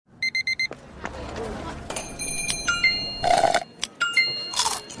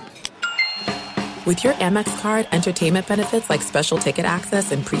With your Amex card, entertainment benefits like special ticket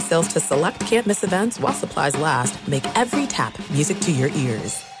access and pre-sales to select can't-miss events while supplies last make every tap music to your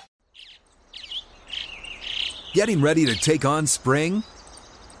ears. Getting ready to take on spring?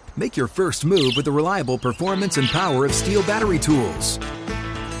 Make your first move with the reliable performance and power of Steel battery tools.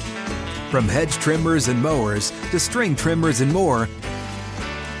 From hedge trimmers and mowers to string trimmers and more,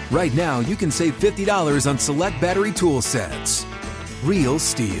 right now you can save $50 on select battery tool sets. Real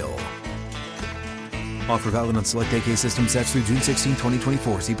Steel. Offer valid on select AK system sets through June 16,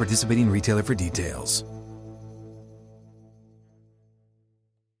 2024. See participating retailer for details.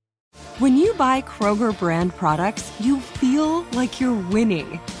 When you buy Kroger brand products, you feel like you're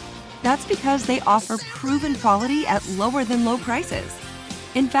winning. That's because they offer proven quality at lower than low prices.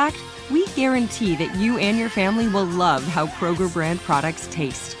 In fact, we guarantee that you and your family will love how Kroger brand products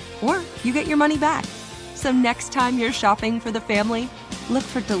taste, or you get your money back. So next time you're shopping for the family, look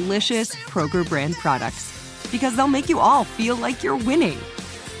for delicious Kroger brand products, because they'll make you all feel like you're winning.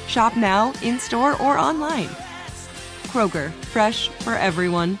 Shop now, in-store, or online. Kroger, fresh for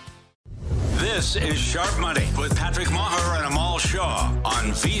everyone. This is Sharp Money with Patrick Maher and Amal Shaw on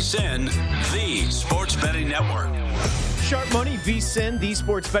VSiN, the Sports Betting Network. Sharp Money, VSiN, the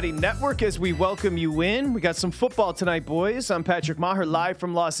Sports Betting Network, as we welcome you in. We got some football tonight, boys. I'm Patrick Maher, live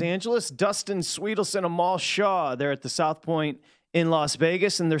from Los Angeles. Dustin Sweetelson, Amal Shaw, they're at the South Point in Las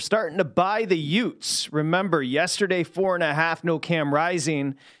Vegas, and they're starting to buy the Utes. Remember, yesterday, 4.5, no Cam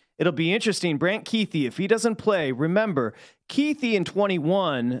Rising. It'll be interesting. Brant Kuithe, if he doesn't play, remember, Kuithe in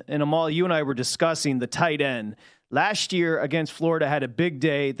 21, and Amal, you and I were discussing the tight end. Last year against Florida had a big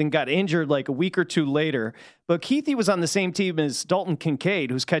day, then got injured like a week or two later. But Kuithe was on the same team as Dalton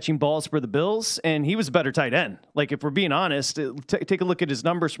Kincaid, who's catching balls for the Bills, and he was a better tight end. Like, if we're being honest, take a look at his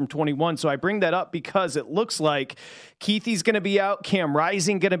numbers from 21. So I bring that up because it looks like Kuithe's going to be out, Cam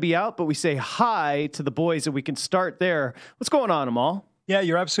Rising going to be out, but we say hi to the boys and we can start there. What's going on, Amal? Yeah,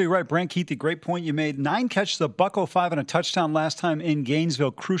 you're absolutely right. Brant Kuithe, great point you made. 9 catches, a $105 and a touchdown last time in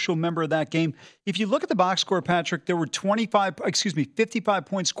Gainesville. Crucial member of that game. If you look at the box score, Patrick, there were 55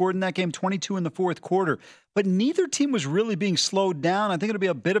 points scored in that game, 22 in the fourth quarter. But neither team was really being slowed down. I think it'll be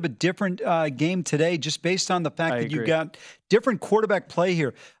a bit of a different game today, just based on the fact that you got different quarterback play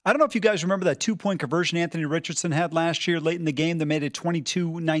here. I don't know if you guys remember that 2-point conversion Anthony Richardson had last year late in the game that made it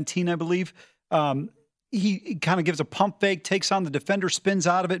 22-19, I believe. He kind of gives a pump fake, takes on the defender, spins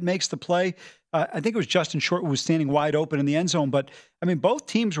out of it, makes the play. I think it was Justin Short who was standing wide open in the end zone. But, I mean, both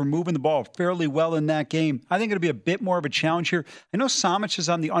teams were moving the ball fairly well in that game. I think it'll be a bit more of a challenge here. I know Samich is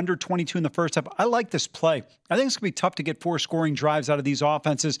on the under 22 in the first half. I like this play. I think it's going to be tough to get 4 scoring drives out of these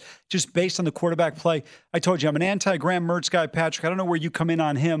offenses just based on the quarterback play. I told you, I'm an anti-Graham Mertz guy, Patrick. I don't know where you come in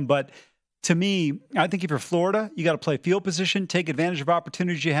on him, but to me, I think if you're Florida, you got to play field position, take advantage of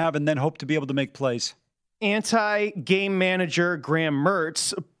opportunities you have, and then hope to be able to make plays. Anti-game manager Graham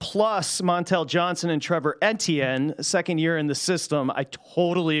Mertz plus Montel Johnson and Trevor Etienne, second year in the system. I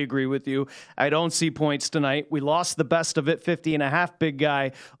totally agree with you. I don't see points tonight. We lost the best of it, 50.5 big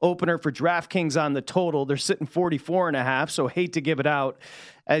guy opener for DraftKings on the total. They're sitting 44.5, so hate to give it out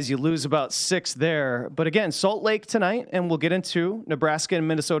as you lose about 6 there. But again, Salt Lake tonight, and we'll get into Nebraska and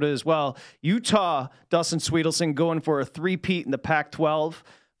Minnesota as well. Utah, Dustin Sweetelson going for a 3-peat in the Pac-12.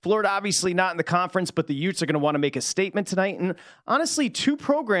 Florida obviously not in the conference, but the Utes are going to want to make a statement tonight. And honestly, 2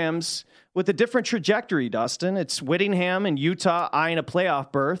 programs with a different trajectory, Dustin. It's Whittingham and Utah eyeing a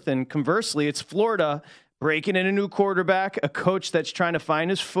playoff berth. And conversely, it's Florida breaking in a new quarterback, a coach that's trying to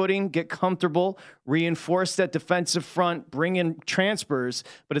find his footing, get comfortable, reinforce that defensive front, bring in transfers.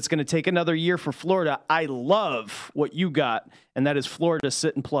 But it's going to take another year for Florida. I love what you got, and that is Florida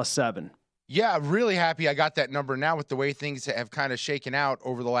sitting +7. Yeah, really happy I got that number now with the way things have kind of shaken out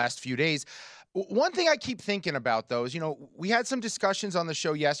over the last few days. One thing I keep thinking about, though, is, we had some discussions on the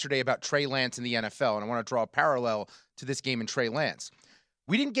show yesterday about Trey Lance in the NFL, and I want to draw a parallel to this game in Trey Lance.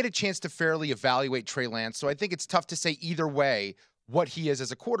 We didn't get a chance to fairly evaluate Trey Lance, so I think it's tough to say either way what he is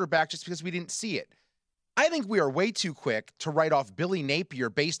as a quarterback just because we didn't see it. I think we are way too quick to write off Billy Napier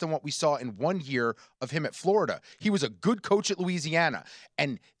based on what we saw in 1 year of him at Florida. He was a good coach at Louisiana,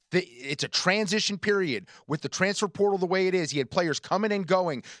 and it's a transition period with the transfer portal the way it is. He had players coming and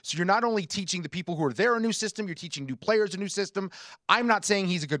going. So you're not only teaching the people who are there a new system, you're teaching new players a new system. I'm not saying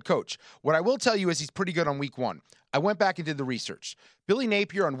he's a good coach. What I will tell you is he's pretty good on week 1. I went back and did the research. Billy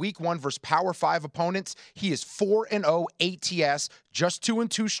Napier on week 1 versus Power 5 opponents, he is 4-0 ATS, just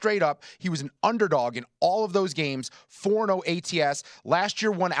 2-2 straight up. He was an underdog in all of those games, 4-0 ATS. Last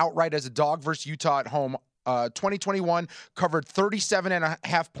year won outright as a dog versus Utah at home. 2021 covered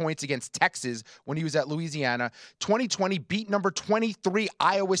 37.5 points against Texas when he was at Louisiana. 2020 beat number 23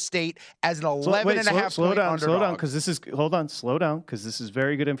 Iowa State as an 11.5 point underdog. Slow down, because this is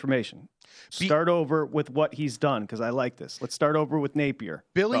very good information. Start over with what he's done, because I like this. Let's start over with Napier.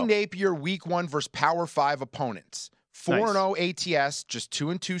 Billy Napier, week 1 versus Power 5 opponents. 4-0 ATS, just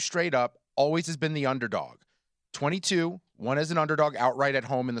 2-2 straight up. Always has been the underdog. 22, won as an underdog outright at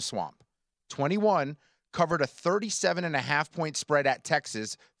home in the Swamp. 21, covered a 37.5 point spread at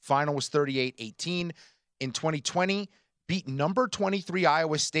Texas. Final was 38-18. In 2020, beat number 23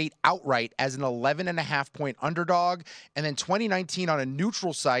 Iowa State outright as an 11.5 point underdog. And then 2019 on a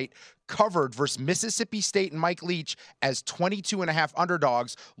neutral site, covered versus Mississippi State and Mike Leach as 22.5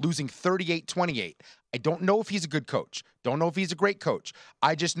 underdogs, losing 38-28. I don't know if he's a good coach. Don't know if he's a great coach.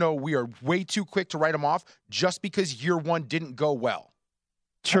 I just know we are way too quick to write him off just because year 1 didn't go well.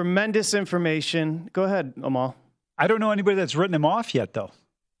 Tremendous information. Go ahead, Amal. I don't know anybody that's written him off yet, though.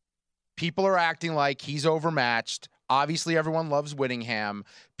 People are acting like he's overmatched. Obviously, everyone loves Whittingham.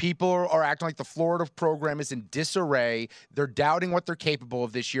 People are acting like the Florida program is in disarray. They're doubting what they're capable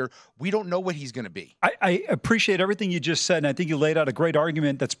of this year. We don't know what he's going to be. I appreciate everything you just said, and I think you laid out a great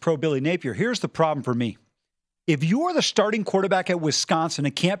argument that's pro Billy Napier. Here's the problem for me. If you are the starting quarterback at Wisconsin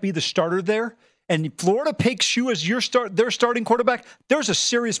and can't be the starter there, and Florida picks you as their starting quarterback, there's a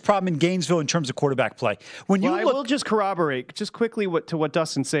serious problem in Gainesville in terms of quarterback play. I will just corroborate just quickly to what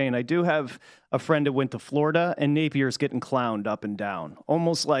Dustin's saying. I do have a friend that went to Florida, and Napier's getting clowned up and down,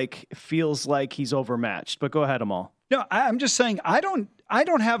 almost like feels like he's overmatched. But go ahead, Amal. No, I'm just saying I don't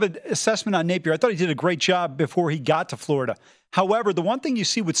have an assessment on Napier. I thought he did a great job before he got to Florida. However, the one thing you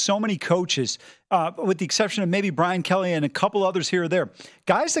see with so many coaches, with the exception of maybe Brian Kelly and a couple others here or there,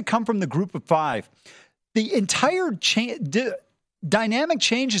 guys that come from the group of 5, the entire dynamic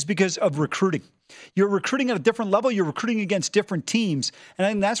changes because of recruiting. You're recruiting at a different level. You're recruiting against different teams. And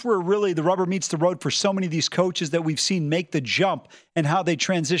I think that's where really the rubber meets the road for so many of these coaches that we've seen make the jump and how they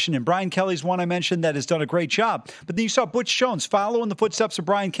transition. And Brian Kelly's one I mentioned that has done a great job. But then you saw Butch Jones follow in the footsteps of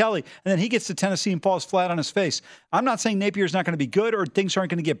Brian Kelly, and then he gets to Tennessee and falls flat on his face. I'm not saying Napier's not going to be good or things aren't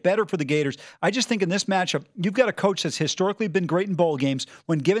going to get better for the Gators. I just think in this matchup, you've got a coach that's historically been great in bowl games.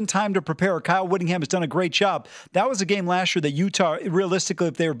 When given time to prepare, Kyle Whittingham has done a great job. That was a game last year that Utah, realistically,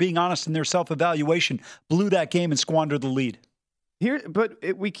 if they were being honest in their self-evaluation, blew that game and squandered the lead.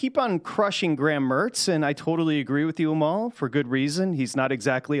 We keep on crushing Graham Mertz, and I totally agree with you, Amal, for good reason. He's not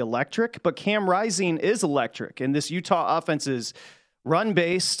exactly electric, but Cam Rising is electric, and this Utah offense is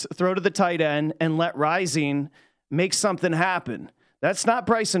run-based, throw to the tight end, and let Rising make something happen. That's not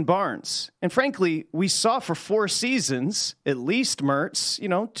Bryson Barnes. And frankly, we saw for 4 seasons, at least Mertz,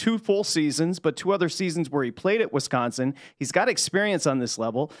 2 full seasons, but 2 other seasons where he played at Wisconsin. He's got experience on this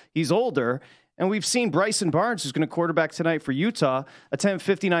level. He's older. And we've seen Bryson Barnes, who's going to quarterback tonight for Utah, attempt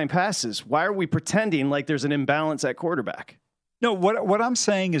 59 passes. Why are we pretending like there's an imbalance at quarterback? No, what I'm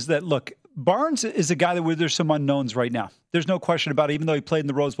saying is that, look, Barnes is a guy where there's some unknowns right now. There's no question about it, even though he played in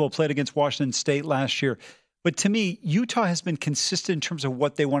the Rose Bowl, played against Washington State last year. But to me, Utah has been consistent in terms of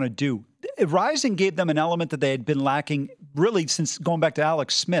what they want to do. Rising gave them an element that they had been lacking really since going back to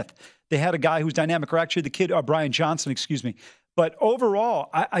Alex Smith. They had a guy who's dynamic, or actually the kid, Brian Johnson, excuse me. But overall,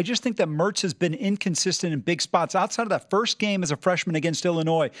 I just think that Mertz has been inconsistent in big spots outside of that first game as a freshman against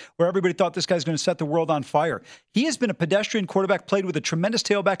Illinois, where everybody thought this guy's going to set the world on fire. He has been a pedestrian quarterback, played with a tremendous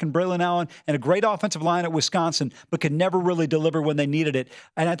tailback in Braylon Allen and a great offensive line at Wisconsin, but could never really deliver when they needed it.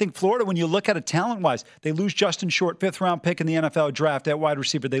 And I think Florida, when you look at it talent-wise, they lose Justin Short, 5th-round pick in the NFL draft at wide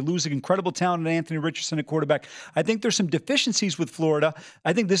receiver. They lose an incredible talent in Anthony Richardson at quarterback. I think there's some deficiencies with Florida.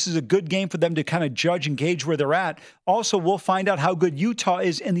 I think this is a good game for them to kind of judge and gauge where they're at. Also, we'll find out how good Utah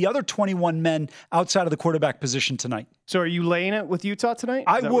is in the other 21 men outside of the quarterback position tonight. So are you laying it with Utah tonight?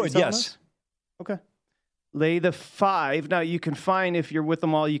 I would, yes. Okay. Lay the 5. Now, you can find, if you're with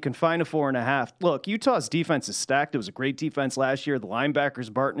them all, you can find a 4.5. Look, Utah's defense is stacked. It was a great defense last year. The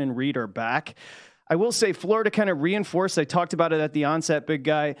linebackers, Barton and Reed, are back. I will say Florida kind of reinforced, I talked about it at the onset, big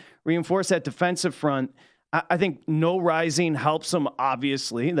guy, reinforced that defensive front. I think no Rising helps them,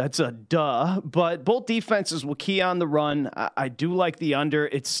 obviously. That's a duh. But both defenses will key on the run. I do like the under.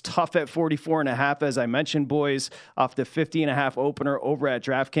 It's tough at 44.5, as I mentioned, boys, off the 50.5 opener over at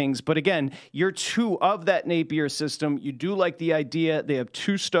DraftKings. But again, year 2 of that Napier system. You do like the idea. They have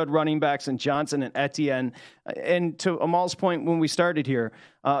 2 stud running backs in Johnson and Etienne. And to Amal's point when we started here,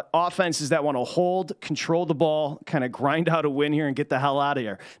 offenses that want to hold, control the ball, kind of grind out a win here and get the hell out of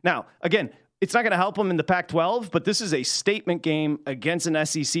here. Now, again, it's not going to help them in the Pac-12, but this is a statement game against an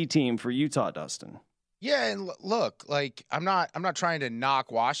SEC team for Utah, Dustin. Yeah, and look, like I'm not trying to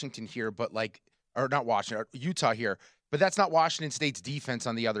knock Washington here, but like or not Washington, Utah here, but that's not Washington State's defense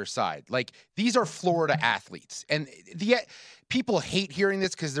on the other side. Like, these are Florida athletes. And people hate hearing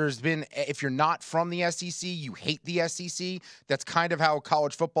this because if you're not from the SEC, you hate the SEC. That's kind of how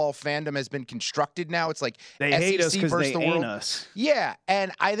college football fandom has been constructed now. It's like they SEC hate us because versus they the world. ain't us. Yeah,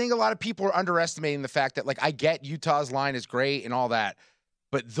 and I think a lot of people are underestimating the fact that, like, I get Utah's line is great and all that,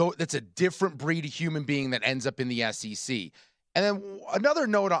 but that's a different breed of human being that ends up in the SEC. And then another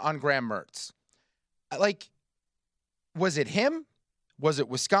note on Graham Mertz. Like, was it him? Was it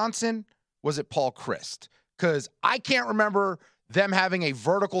Wisconsin? Was it Paul Chryst? Because I can't remember them having a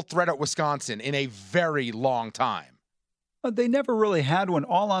vertical threat at Wisconsin in a very long time. They never really had one.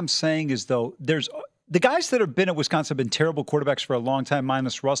 All I'm saying is, though, the guys that have been at Wisconsin have been terrible quarterbacks for a long time,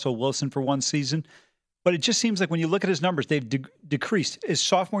 minus Russell Wilson for one season. But it just seems like when you look at his numbers, they've decreased. His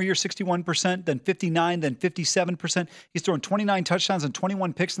sophomore year, 61%, then 59%, then 57%. He's thrown 29 touchdowns and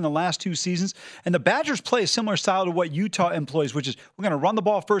 21 picks in the last 2 seasons. And the Badgers play a similar style to what Utah employs, which is we're going to run the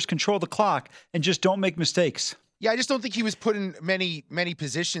ball first, control the clock, and just don't make mistakes. Yeah, I just don't think he was put in many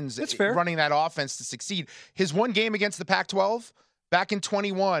positions running that offense to succeed. His one game against the Pac-12 back in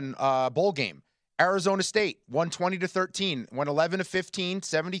 21, bowl game, Arizona State won 20-13, went 11-15,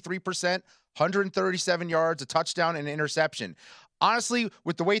 73%. 137 yards, a touchdown, and an interception. Honestly,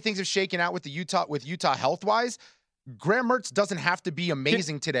 with the way things have shaken out with Utah health-wise, Graham Mertz doesn't have to be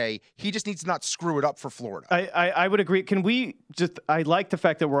amazing today. He just needs to not screw it up for Florida. I would agree. Can we I like the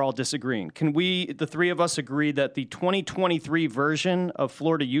fact that we're all disagreeing. Can we, the three of us, agree that the 2023 version of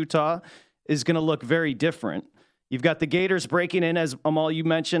Florida-Utah is going to look very different? You've got the Gators breaking in, as Amal, you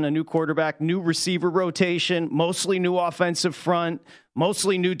mentioned, a new quarterback, new receiver rotation, mostly new offensive front,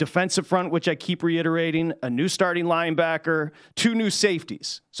 mostly new defensive front, which I keep reiterating, a new starting linebacker, 2 new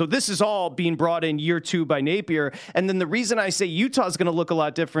safeties. So this is all being brought in year 2 by Napier. And then the reason I say Utah is going to look a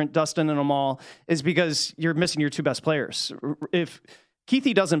lot different, Dustin and Amal, is because you're missing your 2 best players. If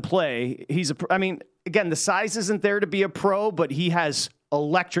Keithy doesn't play, again, the size isn't there to be a pro, but he has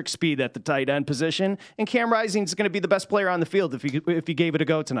electric speed at the tight end position, and Cam Rising is going to be the best player on the field if he gave it a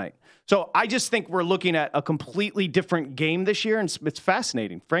go tonight. So I just think we're looking at a completely different game this year, and it's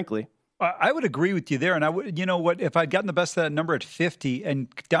fascinating, frankly. I would agree with you there, and I would, you know what, if I'd gotten the best of that number at 50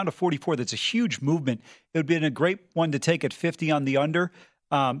 and down to 44, that's a huge movement. It would have been a great one to take at 50 on the under.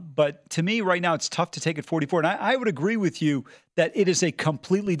 But to me right now, it's tough to take at 44. And I would agree with you that it is a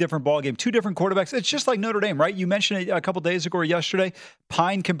completely different ballgame. 2 different quarterbacks. It's just like Notre Dame, right? You mentioned it a couple days ago or yesterday,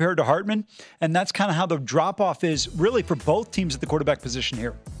 Pine compared to Hartman. And that's kind of how the drop-off is really for both teams at the quarterback position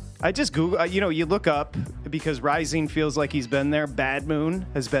here. I just Google, you look up because Rising feels like he's been there. Bad Moon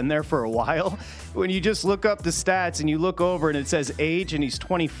has been there for a while. When you just look up the stats and you look over and it says age and he's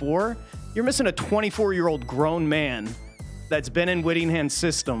 24, you're missing a 24-year-old grown man that's been in Whittingham's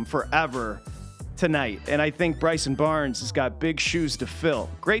system forever tonight. And I think Bryson Barnes has got big shoes to fill.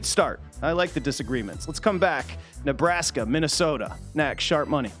 Great start. I like the disagreements. Let's come back. Nebraska, Minnesota. Next, Sharp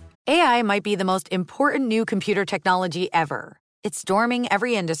Money. AI might be the most important new computer technology ever. It's storming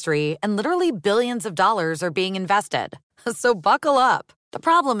every industry, and literally billions of dollars are being invested. So buckle up. The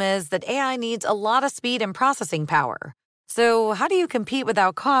problem is that AI needs a lot of speed and processing power. So how do you compete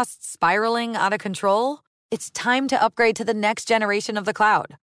without costs spiraling out of control? It's time to upgrade to the next generation of the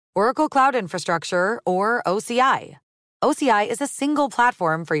cloud. Oracle Cloud Infrastructure, or OCI. OCI is a single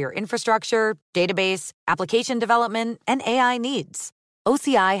platform for your infrastructure, database, application development, and AI needs.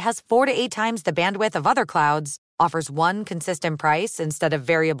 OCI has 4 to 8 times the bandwidth of other clouds, offers one consistent price instead of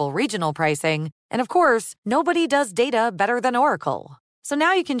variable regional pricing, and of course, nobody does data better than Oracle. So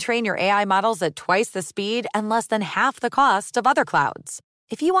now you can train your AI models at twice the speed and less than half the cost of other clouds.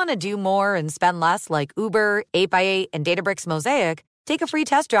 If you want to do more and spend less like Uber, 8x8, and Databricks Mosaic, take a free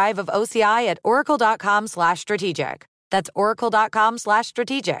test drive of OCI at oracle.com/strategic. That's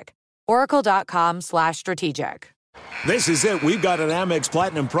oracle.com/strategic. Oracle.com/strategic. This is it. We've got an Amex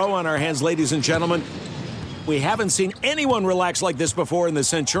Platinum Pro on our hands, ladies and gentlemen. We haven't seen anyone relax like this before in the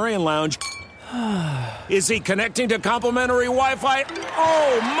Centurion Lounge. Is he connecting to complimentary Wi-Fi?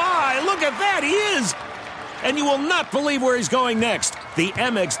 Oh, my. Look at that. He is. And you will not believe where he's going next. The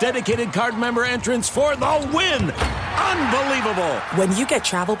Amex dedicated card member entrance for the win. Unbelievable. When you get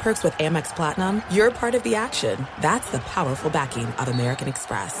travel perks with Amex Platinum, you're part of the action. That's the powerful backing of American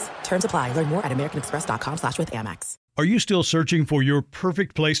Express. Terms apply. Learn more at americanexpress.com/withAmex. Are you still searching for your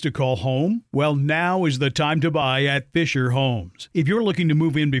perfect place to call home? Well, now is the time to buy at Fisher Homes. If you're looking to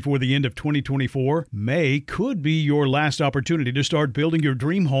move in before the end of 2024, May could be your last opportunity to start building your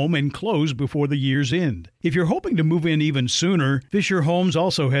dream home and close before the year's end. If you're hoping to move in even sooner, Fisher Homes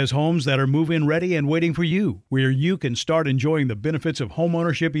also has homes that are move-in ready and waiting for you, where you can start enjoying the benefits of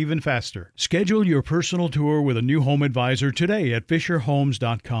homeownership even faster. Schedule your personal tour with a new home advisor today at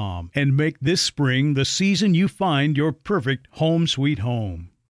FisherHomes.com and make this spring the season you find your perfect home sweet home.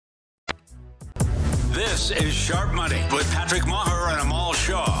 This is Sharp Money with Patrick Maher and Amal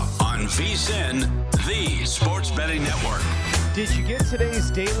Shaw on VSiN, the Sports Betting Network. Did you get today's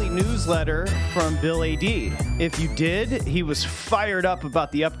daily newsletter from Bill A.D.? If you did, he was fired up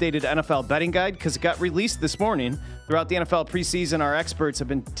about the updated NFL betting guide because it got released this morning. Throughout the NFL preseason, our experts have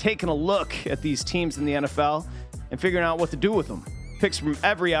been taking a look at these teams in the NFL and figuring out what to do with them. Picks from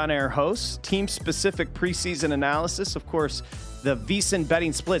every on-air host, team-specific preseason analysis, of course, the VSiN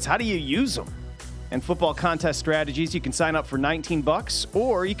betting splits. How do you use them? And football contest strategies. You can sign up for $19,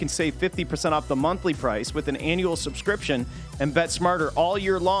 or you can save 50% off the monthly price with an annual subscription and bet smarter all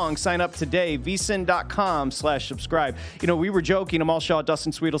year long. Sign up today, vsin.com/subscribe. You know, we were joking. Amal Shaw,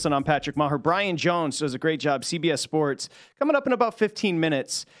 Dustin Sweetelson, I'm Patrick Maher. Brian Jones does a great job, CBS Sports, coming up in about 15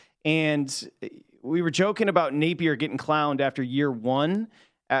 minutes. And we were joking about Napier getting clowned after year one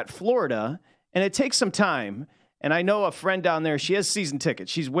at Florida, and it takes some time. And I know a friend down there, she has season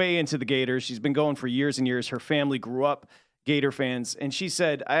tickets. She's way into the Gators. She's been going for years and years. Her family grew up Gator fans. And she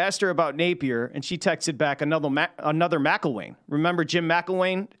said, I asked her about Napier, and she texted back another McElwain. Remember Jim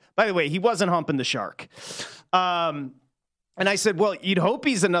McElwain? By the way, he wasn't humping the shark. And I said, well, you'd hope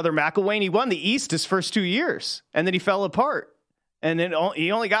he's another McElwain. He won the East his first 2 years, and then he fell apart. And then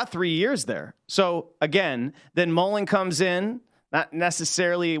he only got 3 years there. So, again, then Mullen comes in. Not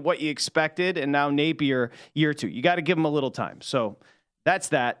necessarily what you expected, and now Napier, year two. You got to give him a little time. So that's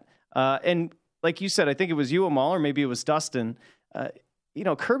that. And like you said, I think it was you, Amal, or maybe it was Dustin.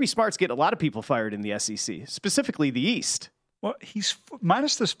 Kirby Smart's getting a lot of people fired in the SEC, specifically the East. Well, he's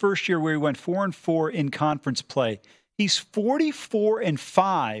minus this first year where he went 4-4 in conference play. He's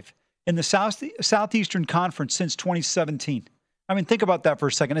 44-5 in the Southeastern Conference since 2017. I mean, think about that for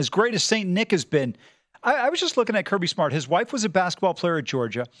a second. As great as St. Nick has been, I was just looking at Kirby Smart. His wife was a basketball player at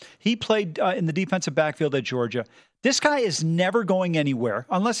Georgia. He played in the defensive backfield at Georgia. This guy is never going anywhere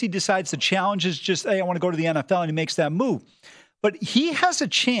unless he decides the challenge is just, hey, I want to go to the NFL, and he makes that move. But he has a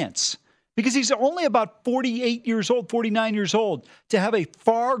chance because he's only about 48 years old, 49 years old, to have a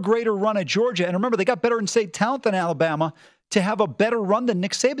far greater run at Georgia. And remember, they got better in-state talent than Alabama to have a better run than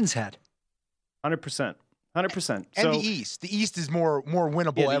Nick Saban's had. 100%. 100%. And the East is more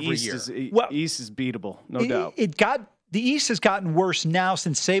winnable every year. East is beatable, no doubt. The East has gotten worse now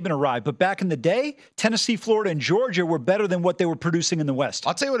since Saban arrived, but back in the day, Tennessee, Florida, and Georgia were better than what they were producing in the West.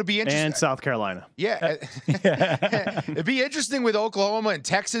 I'll tell you what would be interesting. And South Carolina. Yeah. It'd be interesting with Oklahoma and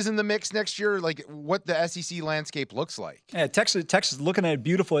Texas in the mix next year, like what the SEC landscape looks like. Yeah, Texas looking at it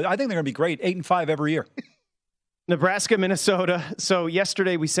beautiful. I think they're going to be great, 8-5 every year. Nebraska, Minnesota. So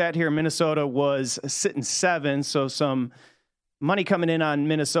yesterday we sat here. Minnesota was sitting 7. So some money coming in on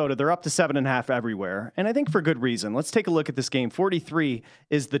Minnesota. They're up to 7.5 everywhere. And I think for good reason. Let's take a look at this game. 43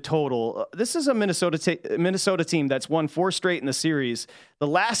 is the total. This is a Minnesota team that's won 4 straight in the series. The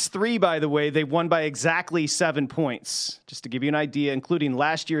last 3, by the way, they won by exactly 7 points. Just to give you an idea, including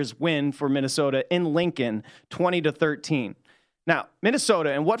last year's win for Minnesota in Lincoln, 20-13. Now,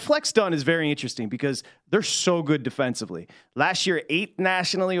 Minnesota, and what Fleck's done is very interesting because they're so good defensively. Last year, 8th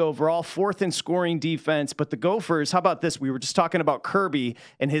nationally overall, 4th in scoring defense. But the Gophers, how about this? We were just talking about Kirby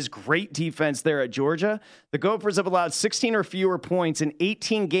and his great defense there at Georgia. The Gophers have allowed 16 or fewer points in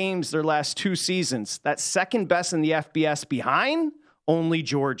 18 games their last 2 seasons. That's second best in the FBS behind only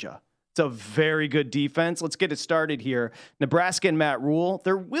Georgia. It's a very good defense. Let's get it started here. Nebraska and Matt Rule.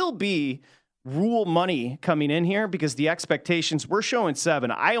 There will be Rule money coming in here because the expectations, we're showing 7.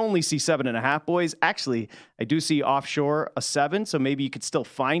 I only see 7.5, boys. Actually, I do see offshore a 7, so maybe you could still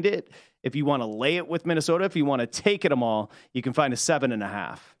find it. If you want to lay it with Minnesota, if you want to take it them all, you can find a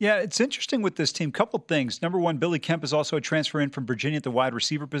 7.5. Yeah, it's interesting with this team. Couple things. Number one, Billy Kemp is also a transfer in from Virginia at the wide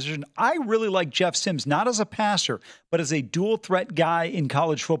receiver position. I really like Jeff Sims, not as a passer, but as a dual threat guy in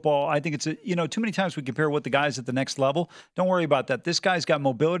college football. I think it's too many times we compare what the guys at the next level. Don't worry about that. This guy's got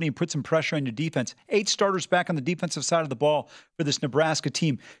mobility and put some pressure into defense. 8 starters back on the defensive side of the ball for this Nebraska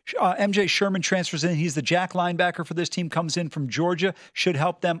team. MJ Sherman transfers in. He's the jack linebacker for this team, comes in from Georgia, should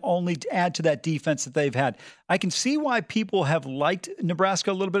help them only add to that defense that they've had. I can see why people have liked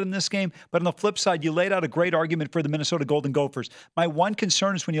Nebraska a little bit in this game, but on the flip side, you laid out a great argument for the Minnesota Golden Gophers. My one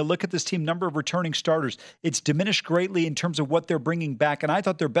concern is when you look at this team, number of returning starters, it's diminished greatly in terms of what they're bringing back. And I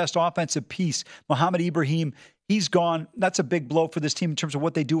thought their best offensive piece, Mohamed Ibrahim, he's gone. That's a big blow for this team in terms of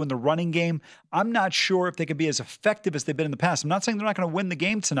what they do in the running game. I'm not sure if they can be as effective as they've been in the past. I'm not saying they're not going to win the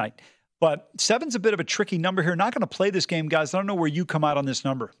game tonight, but 7's a bit of a tricky number here. Not going to play this game, guys. I don't know where you come out on this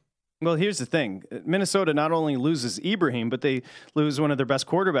number. Well, here's the thing. Minnesota not only loses Ibrahim, but they lose one of their best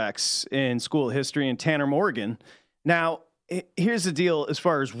quarterbacks in school history in Tanner Morgan. Now, here's the deal as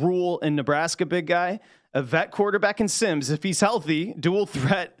far as Rule in Nebraska, big guy. A vet quarterback in Sims, if he's healthy, dual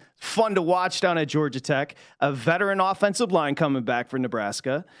threat, fun to watch down at Georgia Tech. A veteran offensive line coming back for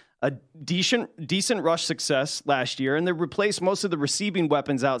Nebraska. A decent rush success last year, and they replaced most of the receiving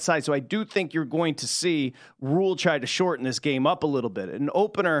weapons outside. So I do think you're going to see Rule try to shorten this game up a little bit. An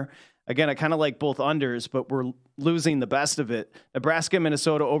opener, again, I kind of like both unders, but we're losing the best of it. Nebraska,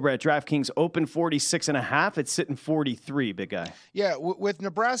 Minnesota over at DraftKings open 46.5. It's sitting 43, big guy. Yeah, with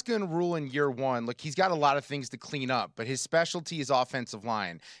Nebraska and Rule in year one, look, he's got a lot of things to clean up, but his specialty is offensive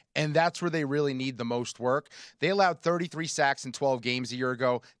line. And that's where they really need the most work. They allowed 33 sacks in 12 games a year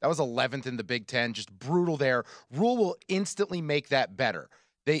ago. That was 11th in the Big Ten. Just brutal there. Rule will instantly make that better.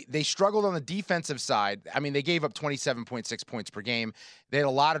 They struggled on the defensive side. I mean, they gave up 27.6 points per game. They had a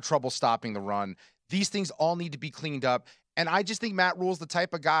lot of trouble stopping the run. These things all need to be cleaned up. And I just think Matt Rule's the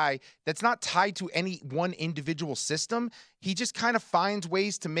type of guy that's not tied to any one individual system. He just kind of finds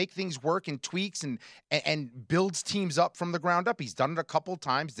ways to make things work and tweaks and builds teams up from the ground up. He's done it a couple of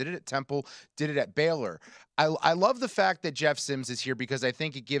times, did it at Temple, did it at Baylor. I love the fact that Jeff Sims is here because I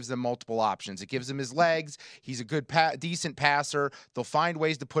think it gives them multiple options. It gives him his legs. He's a good, decent passer. They'll find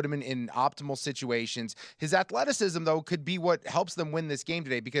ways to put him in optimal situations. His athleticism, though, could be what helps them win this game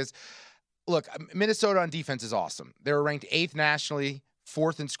today because – look, Minnesota on defense is awesome. They were ranked 8th nationally,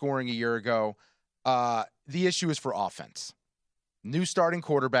 4th in scoring a year ago. The issue is for offense. New starting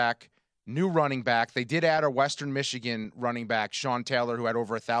quarterback, new running back. They did add a Western Michigan running back, Sean Taylor, who had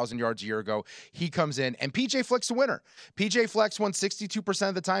over 1,000 yards a year ago. He comes in, and P.J. Fleck's a winner. P.J. Fleck won 62%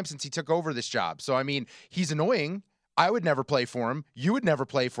 of the time since he took over this job. So, I mean, he's annoying. I would never play for him. You would never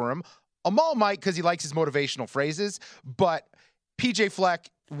play for him. Amal might because he likes his motivational phrases, but P.J. Fleck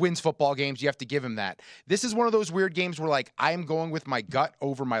wins football games. You have to give him that. This is one of those weird games where, like, I'm going with my gut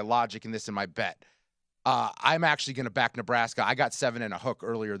over my logic in this in my bet. I'm actually going to back Nebraska. I got 7 and a hook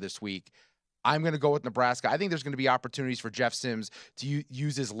earlier this week. I'm going to go with Nebraska. I think there's going to be opportunities for Jeff Sims to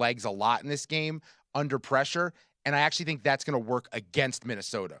use his legs a lot in this game under pressure, and I actually think that's going to work against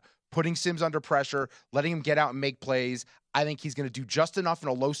Minnesota. Putting Sims under pressure, letting him get out and make plays, I think he's going to do just enough in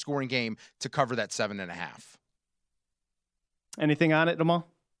a low-scoring game to cover that 7.5. Anything on it, Amal?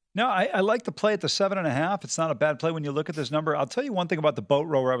 No, I like the play at the 7.5. It's not a bad play when you look at this number. I'll tell you one thing about the boat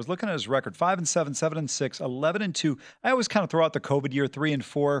rower. I was looking at his record: 5-7, 7-6, 11-2. I always kind of throw out the COVID year,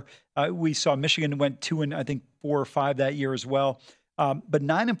 3-4. We saw Michigan went 2 I think 4 or 5 that year as well. But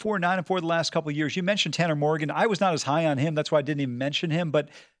 9-4, 9-4 the last couple of years. You mentioned Tanner Morgan. I was not as high on him. That's why I didn't even mention him. But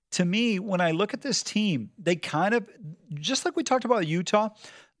to me, when I look at this team, they kind of, just like we talked about Utah,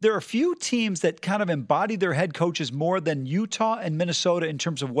 there are a few teams that kind of embody their head coaches more than Utah and Minnesota in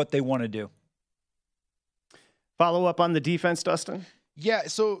terms of what they want to do. Follow up on the defense, Dustin? Yeah,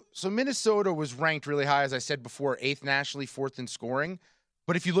 so Minnesota was ranked really high, as I said before, 8th nationally, 4th in scoring.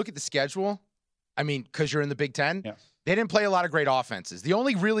 But if you look at the schedule, I mean, because you're in the Big Ten, they didn't play a lot of great offenses. The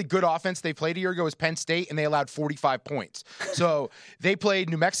only really good offense they played a year ago was Penn State, and they allowed 45 points. So they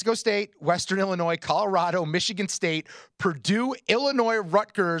played New Mexico State, Western Illinois, Colorado, Michigan State, Purdue, Illinois,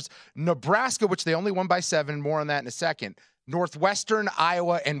 Rutgers, Nebraska, which they only won by 7. More on that in a second. Northwestern,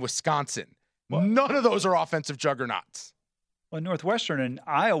 Iowa, and Wisconsin. Well, none of those are offensive juggernauts. Well, Northwestern and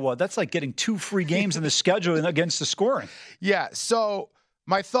Iowa, that's like getting 2 free games in the schedule against the scoring. Yeah, so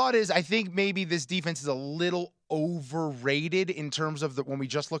my thought is I think maybe this defense is a little overrated in terms of when we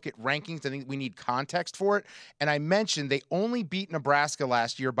just look at rankings. I think we need context for it. And I mentioned they only beat Nebraska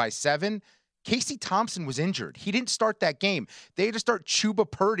last year by 7. Casey Thompson was injured. He didn't start that game. They had to start Chuba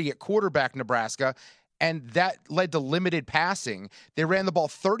Purdy at quarterback Nebraska, and that led to limited passing. They ran the ball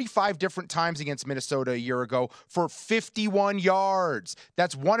 35 different times against Minnesota a year ago for 51 yards.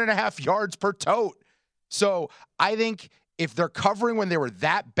 That's 1.5 yards per tote. So I think if they're covering when they were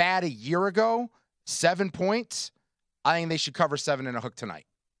that bad a year ago, 7 points, I think they should cover 7 and a hook tonight.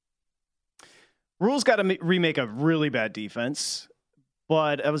 Rule's got to remake a really bad defense.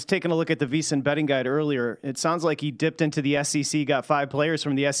 but I was taking a look at the VSiN betting guide earlier. It sounds like he dipped into the SEC, got 5 players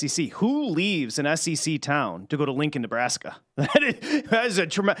from the SEC. Who leaves an SEC town to go to Lincoln, Nebraska? That is a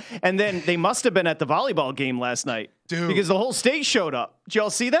tremendous. And then they must have been at the volleyball game last night, dude, because the whole state showed up. Did y'all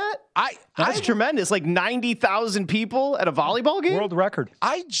see that? That's tremendous. Like 90,000 people at a volleyball game. World record.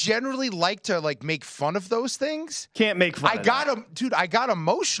 I generally like to make fun of those things. Can't make fun. I got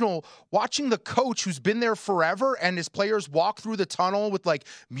emotional watching the coach who's been there forever and his players walk through the tunnel with like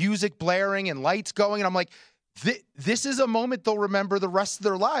music blaring and lights going, and I'm like, this is a moment they'll remember the rest of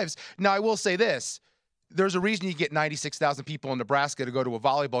their lives. Now I will say this. There's a reason you get 96,000 people in Nebraska to go to a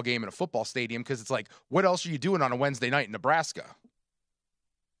volleyball game in a football stadium, because it's like, what else are you doing on a Wednesday night in Nebraska?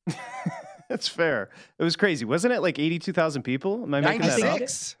 That's fair. It was crazy. Wasn't it like 82,000 people? Am I making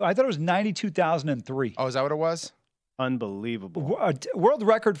 96? that up? I thought it was 92,003. Oh, is that what it was? Unbelievable. World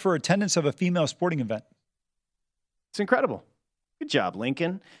record for attendance of a female sporting event. It's incredible. Good job,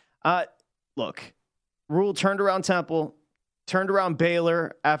 Lincoln. Look, Rule turned around Temple, turned around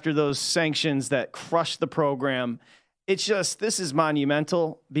Baylor after those sanctions that crushed the program. It's just, this is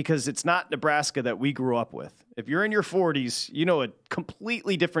monumental because it's not Nebraska that we grew up with. If you're in your 40s, you know a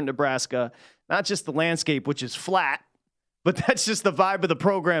completely different Nebraska, not just the landscape, which is flat, but that's just the vibe of the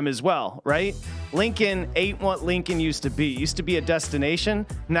program as well, right? Lincoln ain't what Lincoln used to be. It used to be a destination.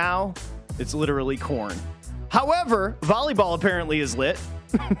 Now it's literally corn. However, volleyball apparently is lit.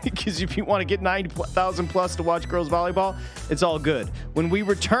 Because if you want to get 90,000 plus to watch girls volleyball, it's all good. When we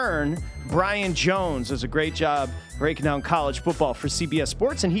return, Brian Jones does a great job breaking down college football for CBS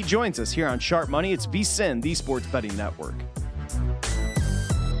Sports, and he joins us here on Sharp Money. It's VSiN, the Sports Betting Network.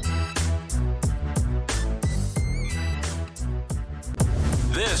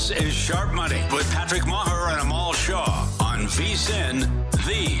 This is Sharp Money with Patrick Maher and Amal Shaw on VSiN,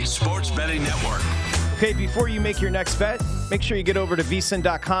 the Sports Betting Network. Okay, before you make your next bet, make sure you get over to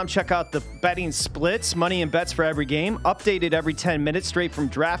vsin.com. Check out the betting splits, money and bets for every game, updated every 10 minutes straight from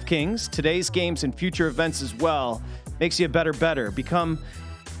DraftKings. Today's games and future events as well. Makes you a better bettor. Become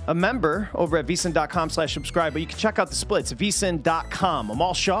a member over at vsin.com/subscribe, but you can check out the splits at vsin.com.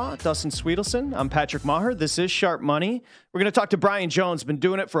 Amal Shaw, Dustin Sweetelson. I'm Patrick Maher. This is Sharp Money. We're going to talk to Brian Jones. Been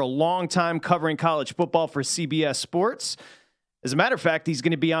doing it for a long time, covering college football for CBS Sports. As a matter of fact, he's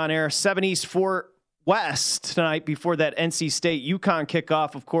going to be on air 7 East, 4 West tonight before that NC State UConn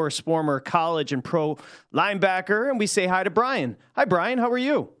kickoff. Of course, former college and pro linebacker. And we say hi to Brian. Hi, Brian. How are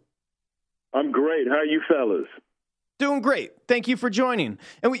you? I'm great. How are you fellas? Doing great. Thank you for joining.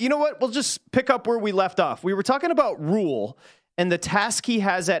 And you know what? We'll just pick up where we left off. We were talking about Rule and the task he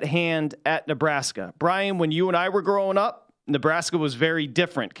has at hand at Nebraska. Brian, when you and I were growing up, Nebraska was very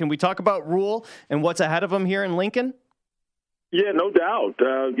different. Can we talk about Rule and what's ahead of him here in Lincoln? Yeah, no doubt.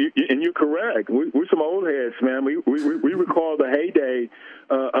 And you're correct. We're some old heads, man. We recall the heyday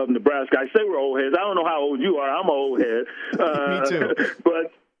of Nebraska. I say we're old heads. I don't know how old you are. I'm an old head. Me too.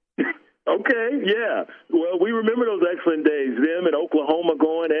 But okay, yeah. Well, we remember those excellent days. Them and Oklahoma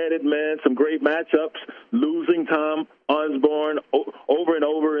going at it, man. Some great matchups. Losing Tom Osborne over and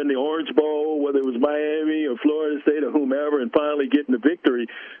over in the Orange Bowl, whether it was Miami or Florida State or whomever, and finally getting the victory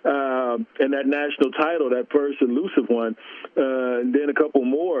and that national title, that first elusive one, and then a couple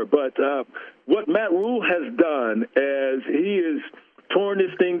more. But what Matt Rule has done as he is torn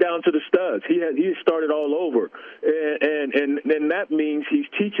this thing down to the studs. He has started all over, and that means he's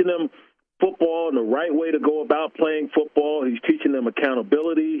teaching them football and the right way to go about playing football. He's teaching them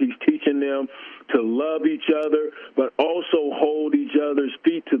accountability. He's teaching them to love each other, but also hold each other's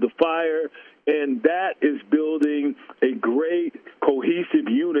feet to the fire. And that is building a great cohesive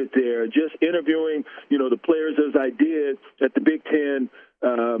unit there. Just interviewing, the players as I did at the Big Ten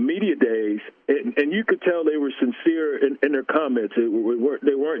media days, and you could tell they were sincere in their comments. They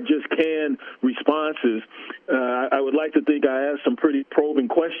weren't just canned responses. I would like to think I asked some pretty probing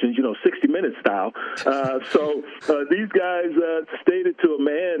questions, 60 Minutes style. So these guys stated to a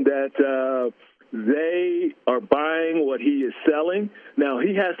man that they are buying what he is selling. Now,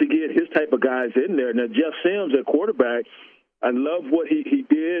 he has to get his type of guys in there. Now, Jeff Sims at quarterback, I love what he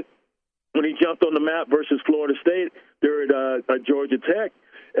did when he jumped on the map versus Florida State. They're at Georgia Tech.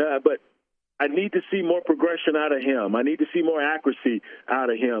 But I need to see more progression out of him. I need to see more accuracy out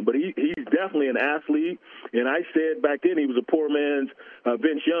of him. But he's definitely an athlete. And I said back then he was a poor man's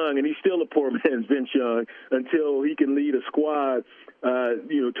Vince Young, and he's still a poor man's Vince Young until he can lead a squad,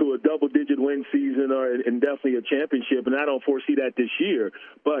 to a double-digit win season and definitely a championship. And I don't foresee that this year.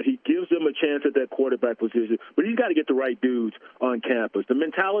 But he gives them a chance at that quarterback position. But he's got to get the right dudes on campus. The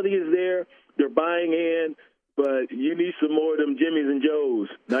mentality is there. They're buying in. but you need some more of them Jimmies and Joes,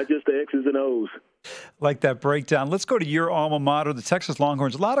 not just the X's and O's. Like that breakdown. Let's go to your alma mater, the Texas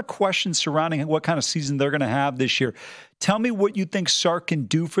Longhorns. A lot of questions surrounding what kind of season they're going to have this year. Tell me what you think Sark can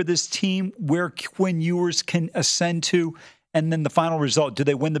do for this team, where Quinn Ewers can ascend to, and then the final result. Do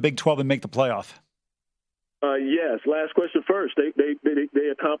they win the Big 12 and make the playoff? Yes. Last question first. They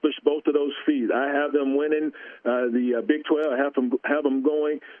accomplished both of those feats. I have them winning the Big 12. I have them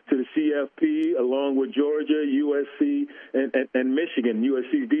going to the CFP along with Georgia, USC, and Michigan.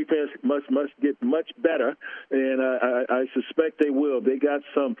 USC's defense must get much better, and I suspect they will. They got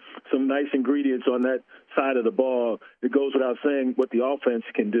some nice ingredients on that side of the ball. It goes without saying what the offense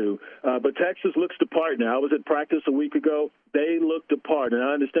can do. But Texas looks the part now. I was at practice a week ago. They look the part. And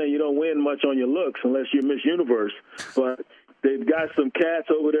I understand you don't win much on your looks unless you're Miss Universe. But they've got some cats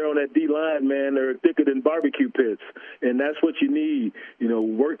over there on that D-line, man. They're thicker than barbecue pits. And that's what you need,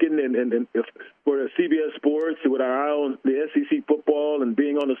 working and if, for the CBS Sports with our eye on the SEC football and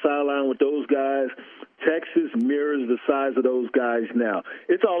being on the sideline with those guys. Texas mirrors the size of those guys now.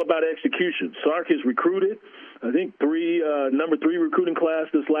 It's all about execution. Sark has recruited, I think, number 3 recruiting class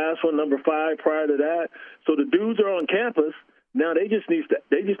this last one, number 5 prior to that. So the dudes are on campus. Now they just need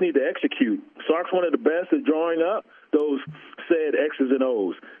to execute. Sark's one of the best at drawing up those said X's and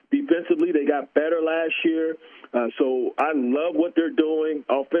O's. Defensively, they got better last year. So I love what they're doing.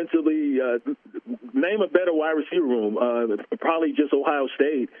 Offensively, name a better wide receiver room. Probably just Ohio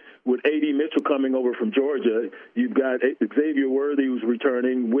State with A.D. Mitchell coming over from Georgia. You've got Xavier Worthy who's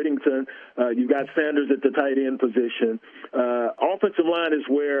returning, Whittington. You've got Sanders at the tight end position. Offensive line is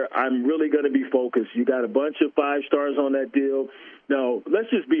where I'm really going to be focused. You got a bunch of 5-stars on that deal. Now, let's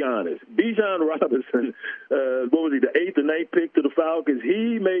just be honest. Bijan Robinson, what was he, the 8th or 9th pick to the Falcons?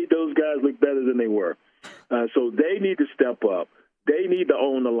 He made those guys look better than they were. So they need to step up. They need to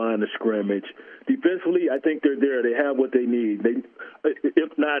own the line of scrimmage. Defensively, I think they're there. They have what they need.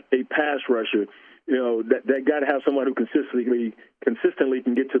 If not a pass rusher, they got to have someone who consistently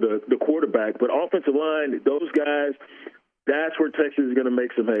can get to the quarterback. But offensive line, those guys, that's where Texas is going to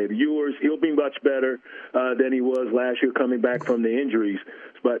make some hay. Ewers, he'll be much better than he was last year coming back from the injuries.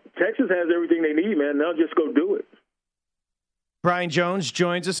 But Texas has everything they need, man. Now just go do it. Brian Jones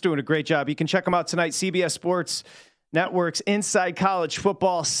joins us, doing a great job. You can check him out tonight, CBS Sports Network's Inside College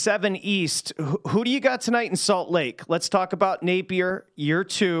Football, 7 East. Who do you got tonight in Salt Lake? Let's talk about Napier, year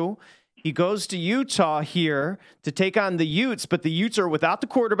 2. He goes to Utah here to take on the Utes, but the Utes are without the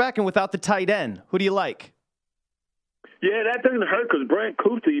quarterback and without the tight end. Who do you like? Yeah, that doesn't hurt because Brant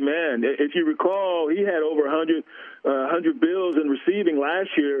Kuithe, man, if you recall, he had over 100 bills in receiving last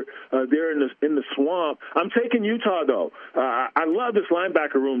year there in the swamp. I'm taking Utah, though. I love this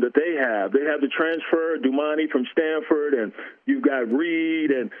linebacker room that they have. They have the transfer, Dumani from Stanford, and you've got Reed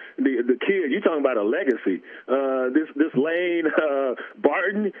and the kid. You're talking about a legacy. This Lane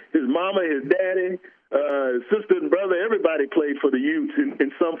Barton, his mama, his daddy, sister and brother, everybody played for the Utes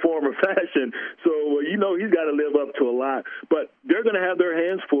in some form or fashion. So, he's got to live up to a lot. But they're going to have their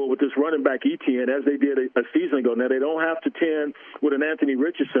hands full with this running back Etienne, as they did a season ago. Now, they don't have to 10 with an Anthony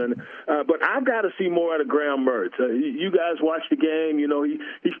Richardson, but I've got to see more out of Graham Mertz. You guys watched the game.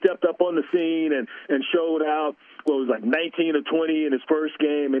 He stepped up on the scene and showed out. Well, it was like 19 or 20 in his first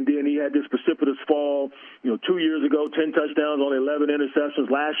game, and then he had this precipitous fall. 2 years ago, 10 touchdowns, only 11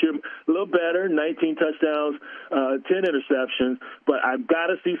 interceptions. Last year, a little better, 19 touchdowns, 10 interceptions. But I've got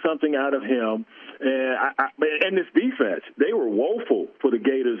to see something out of him. And this defense, they were woeful for the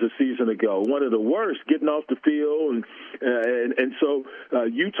Gators a season ago. One of the worst, getting off the field. And so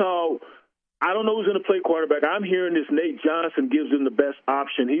Utah, I don't know who's going to play quarterback. I'm hearing this Nate Johnson gives them the best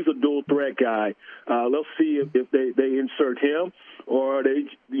option. He's a dual threat guy. Let's see if they insert him or they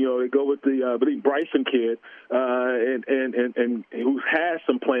go with the I believe Bryson kid and who has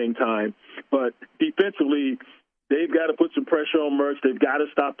some playing time. But defensively, they've got to put some pressure on Mertz. They've got to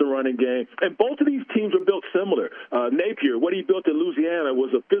stop the running game. And both of these teams are built similar. Napier, what he built in Louisiana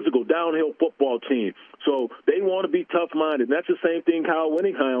was a physical downhill football team. So they want to be tough-minded. And that's the same thing Kyle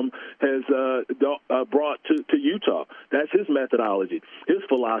Whittingham has brought to Utah. That's his methodology, his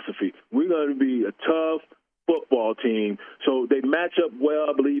philosophy. We're going to be a tough football team. So they match up well,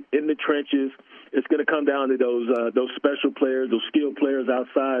 I believe, in the trenches. It's going to come down to those special players, those skilled players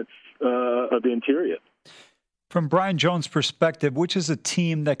outside of the interior. From Brian Jones' perspective, which is a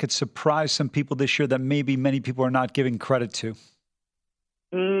team that could surprise some people this year that maybe many people are not giving credit to?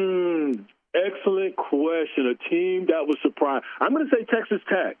 Excellent question. A team that was surprised. I'm going to say Texas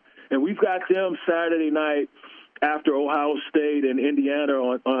Tech, and we've got them Saturday night after Ohio State and Indiana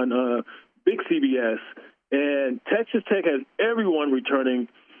on Big CBS. And Texas Tech has everyone returning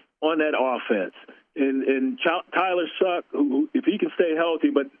on that offense. and Tyler Shuck, who, if he can stay healthy,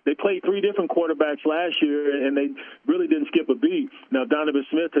 but they played 3 different quarterbacks last year, and they really didn't skip a beat. Now, Donovan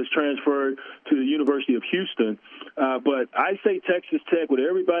Smith has transferred to the University of Houston. But I say Texas Tech, with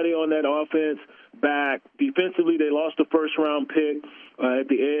everybody on that offense back, defensively they lost the first-round pick at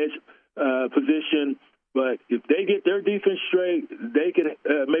the edge position. But if they get their defense straight, they can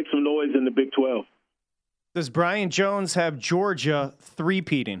make some noise in the Big 12. Does Brian Jones have Georgia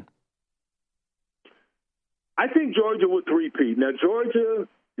three-peating? I think Georgia would three-peat. Now, Georgia,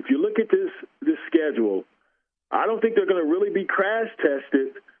 if you look at this schedule, I don't think they're going to really be crash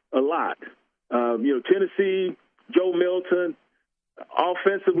tested a lot. Tennessee, Joe Milton,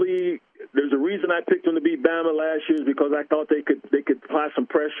 offensively, there's a reason I picked them to beat Bama last year is because I thought they could apply some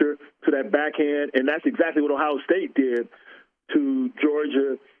pressure to that backhand, and that's exactly what Ohio State did to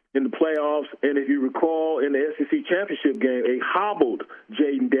Georgia in the playoffs. And if you recall, in the SEC championship game, they hobbled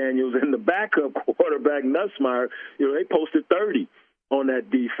Jaden Daniels and the backup quarterback Nussmeier. They posted 30 on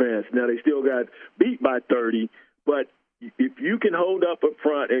that defense. Now, they still got beat by 30, but if you can hold up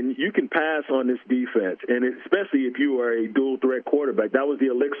front and you can pass on this defense, and especially if you are a dual-threat quarterback, that was the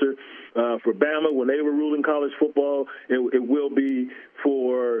elixir for Bama when they were ruling college football. It will be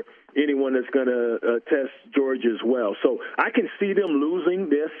for anyone that's going to test Georgia as well. So I can see them losing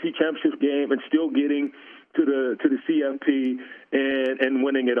the SEC championship game and still getting to the CFP and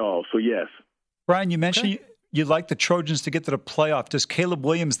winning it all. So, yes. Brian, you mentioned you'd like the Trojans to get to the playoff. Does Caleb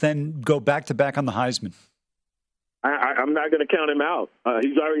Williams then go back-to-back on the Heisman? I'm not going to count him out.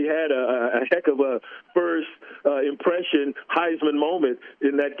 He's already had a heck of a first impression Heisman moment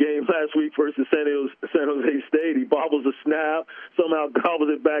in that game last week versus San Jose State. He bobbles a snap, somehow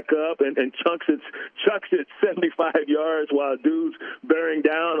gobbles it back up, and chucks it 75 yards while dude's bearing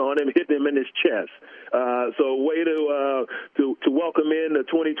down on him, hitting him in his chest. So way to welcome in the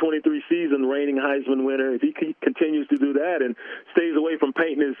 2023 season reigning Heisman winner. If he continues to do that and stays away from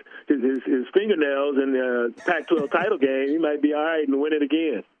painting his fingernails in the Pac-12 title game, he might be all right and win it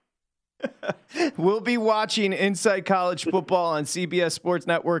again. We'll be watching Inside College Football on CBS Sports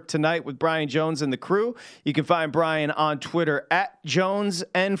Network tonight with Brian Jones and the crew. You can find Brian on Twitter at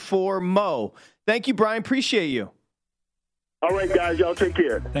JonesN4Mo. Thank you, Brian. Appreciate you. All right, guys. Y'all take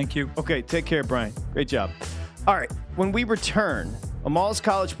care. Thank you. Okay, take care, Brian. Great job. All right, when we return, Amal's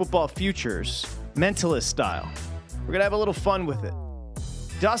College Football Futures, Mentalist style. We're going to have a little fun with it.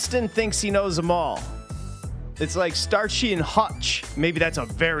 Dustin thinks he knows them all. It's like Starchy and Hutch. Maybe that's a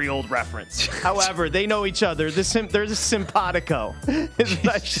very old reference. However, they know each other. They're the simpatico, is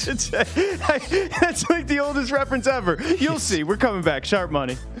what I should say. That's like the oldest reference ever. You'll see. We're coming back. Sharp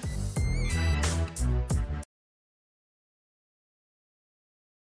Money.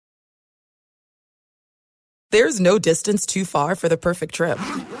 There's no distance too far for the perfect trip.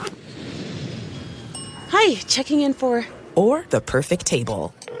 Hi, checking in for... Or the perfect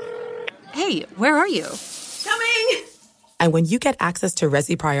table. Hey, where are you? Coming! And when you get access to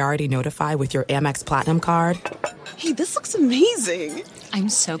Resi Priority Notify with your Amex Platinum card... Hey, this looks amazing. I'm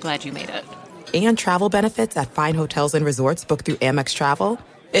so glad you made it. And travel benefits at fine hotels and resorts booked through Amex Travel,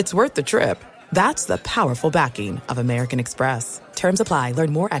 it's worth the trip. That's the powerful backing of American Express. Terms apply.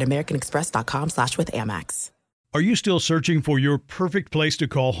 Learn more at americanexpress.com/withAmex. Are you still searching for your perfect place to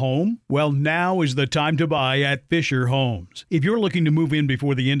call home? Well, now is the time to buy at Fisher Homes. If you're looking to move in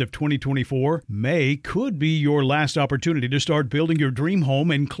before the end of 2024, May could be your last opportunity to start building your dream home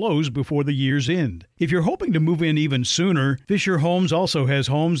and close before the year's end. If you're hoping to move in even sooner, Fisher Homes also has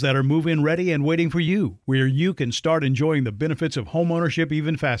homes that are move-in ready and waiting for you, where you can start enjoying the benefits of homeownership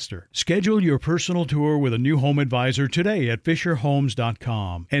even faster. Schedule your personal tour with a new home advisor today at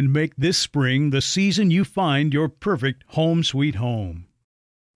FisherHomes.com and make this spring the season you find your perfect home sweet home.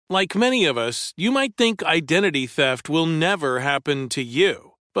 Like many of us, you might think identity theft will never happen to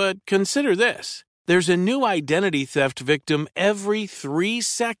you. But consider this. There's a new identity theft victim every 3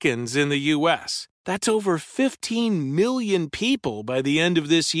 seconds in the U.S. That's over 15 million people by the end of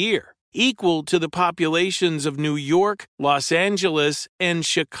this year, equal to the populations of New York, Los Angeles, and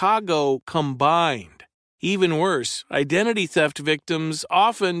Chicago combined. Even worse, identity theft victims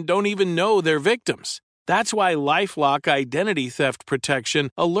often don't even know they're victims. That's why LifeLock Identity Theft Protection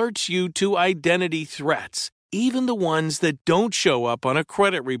alerts you to identity threats, even the ones that don't show up on a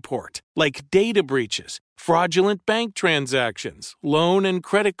credit report, like data breaches, fraudulent bank transactions, loan and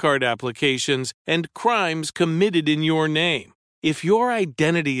credit card applications, and crimes committed in your name. If your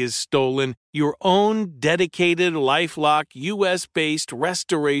identity is stolen, your own dedicated LifeLock U.S.-based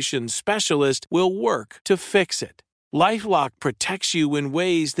restoration specialist will work to fix it. LifeLock protects you in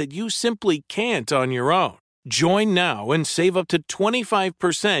ways that you simply can't on your own. Join now and save up to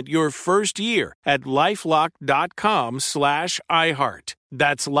 25% your first year at LifeLock.com/iHeart.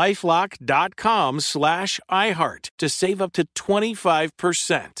 That's LifeLock.com/iHeart to save up to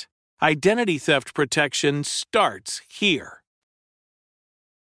 25%. Identity theft protection starts here.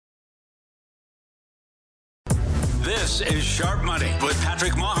 This is Sharp Money with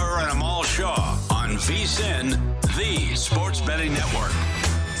Patrick Maher and Amal Shaw on VSiN, the Sports Betting Network.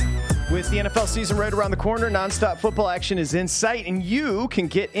 With the NFL season right around the corner, nonstop football action is in sight, and you can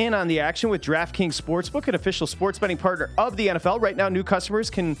get in on the action with DraftKings Sportsbook, an official sports betting partner of the NFL. Right now, new customers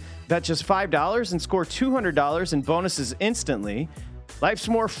can bet just $5 and score $200 in bonuses instantly. Life's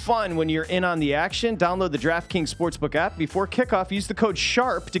more fun when you're in on the action. Download the DraftKings Sportsbook app. Before kickoff, use the code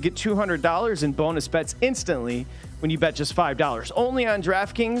SHARP to get $200 in bonus bets instantly when you bet just $5. Only on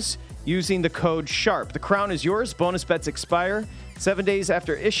DraftKings using the code SHARP. The crown is yours. Bonus bets expire 7 days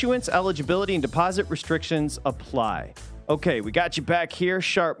after issuance. Eligibility and deposit restrictions apply. Okay, we got you back here.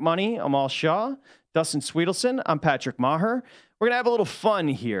 Sharp Money. Amal Shaw, Dustin Sweetelson. I'm Patrick Maher. We're going to have a little fun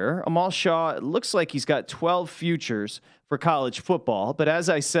here. Amal Shaw, it looks like he's got 12 futures for college football. But as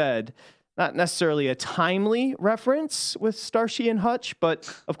I said, not necessarily a timely reference with Starshey and Hutch.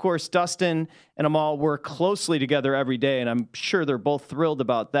 But, of course, Dustin and Amal work closely together every day, and I'm sure they're both thrilled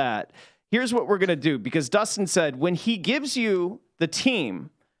about that. Here's what we're going to do, because Dustin said when he gives you the team,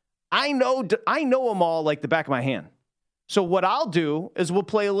 I know them all like the back of my hand. So what I'll do is we'll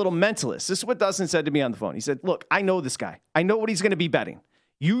play a little mentalist. This is what Dustin said to me on the phone. He said, look, I know this guy. I know what he's going to be betting.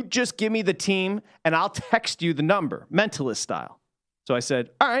 You just give me the team and I'll text you the number, mentalist style. So I said,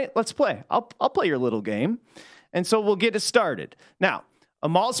 all right, let's play. I'll play your little game. And so we'll get it started. Now,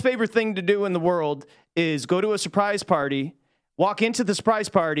 Amal's favorite thing to do in the world is go to a surprise party, walk into the surprise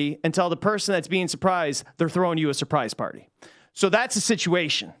party, and tell the person that's being surprised they're throwing you a surprise party. So that's a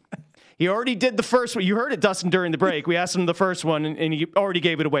situation. He already did the first one. You heard it, Dustin, during the break. We asked him the first one, and he already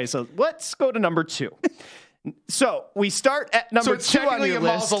gave it away. So let's go to number 2. So we start at number 2 on your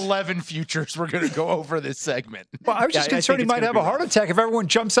Amal's list. 11 futures we're going to go over this segment. Well, I was just concerned he might have a heart attack if everyone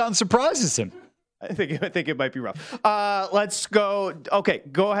jumps out and surprises him. I think it might be rough. Let's go. Okay,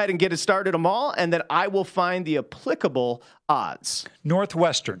 go ahead and get it started, Amal, and then I will find the applicable odds.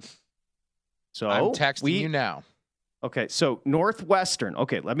 Northwestern. So I'm texting you now. Okay, so Northwestern.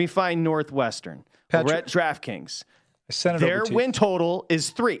 Okay, let me find Northwestern. Patrick, we're at DraftKings. I sent it Their over to win you. total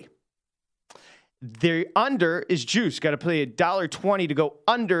is 3. The under is juice. Got to play $1.20 to go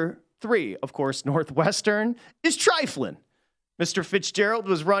under 3. Of course, Northwestern is trifling. Mr. Fitzgerald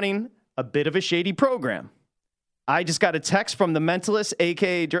was running a bit of a shady program. I just got a text from the mentalist,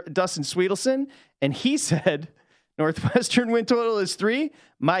 a.k.a. Dustin Sweetelson, and he said Northwestern win total is 3.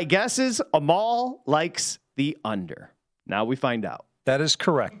 My guess is Amal likes the under. Now we find out. That is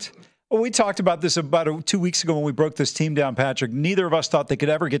correct. Well, we talked about this about 2 weeks ago when we broke this team down, Patrick. Neither of us thought they could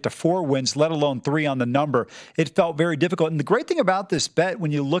ever get to 4 wins, let alone 3 on the number. It felt very difficult. And the great thing about this bet,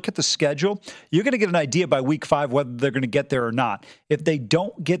 when you look at the schedule, you're going to get an idea by week 5 whether they're going to get there or not. If they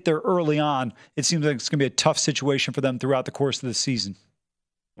don't get there early on, it seems like it's going to be a tough situation for them throughout the course of the season.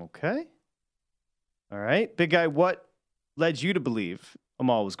 Okay. All right. Big guy, what led you to believe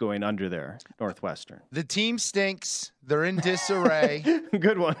Amal was going under there, Northwestern? The team stinks. They're in disarray.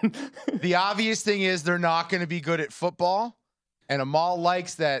 Good one. The obvious thing is they're not going to be good at football. And Amal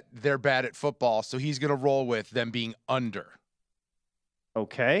likes that they're bad at football, so he's going to roll with them being under.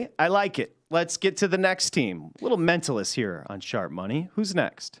 Okay. I like it. Let's get to the next team. Little mentalist here on Sharp Money. Who's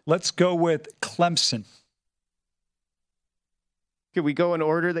next? Let's go with Clemson. Can we go in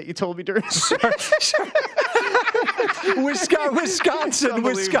order that you told me during? Wisconsin.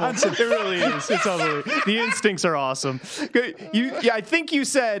 It really is. It's unbelievable. The instincts are awesome. I think you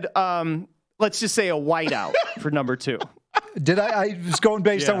said, let's just say a whiteout for number 2. Did I was going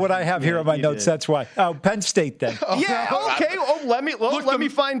based on what I have here on my notes. Did. That's why. Oh, Penn State then. Yeah, okay. Let me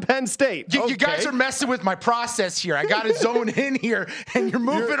find Penn State. You guys are messing with my process here. I got to zone in here, and you're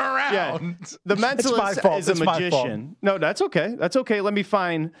moving around. Yeah. The mentalist is a magician. No, that's okay. That's okay. Let me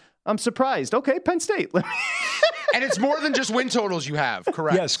find. I'm surprised. Okay, Penn State. And it's more than just win totals you have,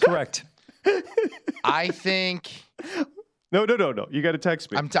 correct? Yes, correct. I think. No. You got to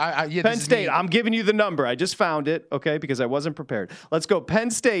text me. Penn State. I'm giving you the number. I just found it, okay, because I wasn't prepared. Let's go. Penn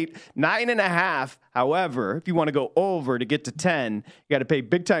State, 9.5. However, if you want to go over to get to 10, you got to pay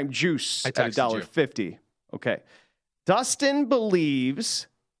big time juice at $1.50. Okay. Dustin believes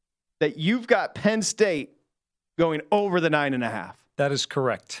that you've got Penn State going over the 9.5. That is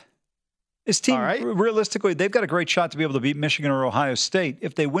correct. This team, realistically, they've got a great shot to be able to beat Michigan or Ohio State.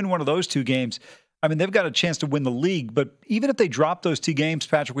 If they win one of those 2 games, I mean, they've got a chance to win the league, but even if they drop those 2 games,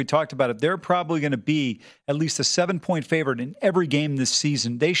 Patrick, we talked about it, they're probably going to be at least a 7-point favorite in every game this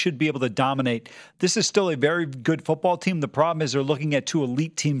season. They should be able to dominate. This is still a very good football team. The problem is they're looking at 2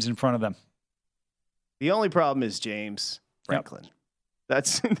 elite teams in front of them. The only problem is James Franklin. Yep.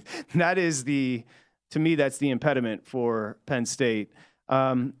 To me, that's the impediment for Penn State.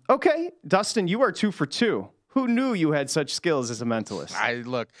 Okay, Dustin, you are 2 for 2. Who knew you had such skills as a mentalist?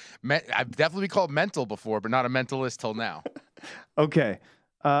 I've definitely been called mental before, but not a mentalist till now. Okay.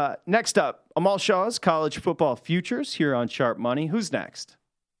 Next up, Amal Shaw's college football futures here on Sharp Money. Who's next?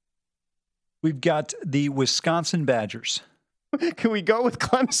 We've got the Wisconsin Badgers. Can we go with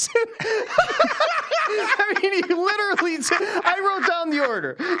Clemson? I mean, you literally I wrote down the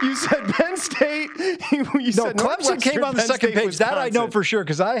order. You said Penn State. You said Clemson came on the second page. Wisconsin. That I know for sure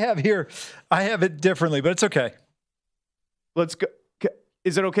because I have it differently, but it's okay. Let's go.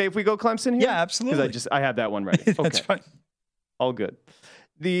 Is it okay if we go Clemson here? Yeah, absolutely. Because I had that one ready. Okay. That's fine. All good.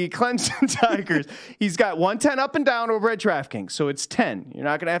 The Clemson Tigers, he's got 110 up and down over at DraftKings. So it's 10. You're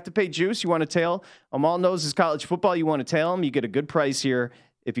not going to have to pay juice. You want to tail. Amal knows his college football. You want to tail him. You get a good price here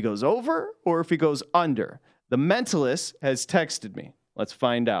if he goes over or if he goes under. The Mentalist has texted me. Let's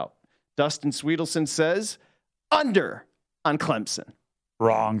find out. Dustin Sweetelson says under on Clemson.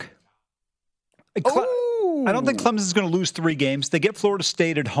 Wrong. I don't think Clemson's going to lose 3 games. They get Florida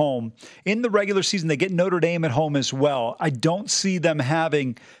State at home. In the regular season, they get Notre Dame at home as well. I don't see them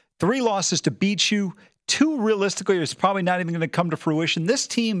having 3 losses to beat you. 2 realistically is probably not even going to come to fruition. This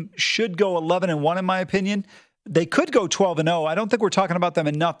team should go 11-1 in my opinion. They could go 12-0. I don't think we're talking about them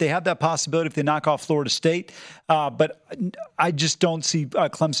enough. They have that possibility if they knock off Florida State. But I just don't see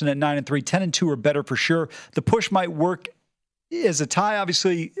Clemson at 9-3. 10-2 are better for sure. The push might work as a tie,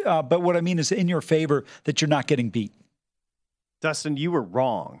 obviously. But what I mean is in your favor that you're not getting beat. Dustin, you were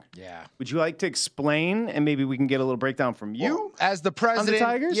wrong. Yeah. Would you like to explain, and maybe we can get a little breakdown from you? Well, as the president, on the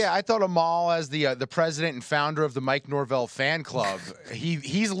Tigers? Yeah, I thought Amal as the president and founder of the Mike Norvell fan club.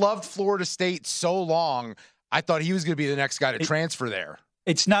 He's loved Florida State so long. I thought he was going to be the next guy to transfer there.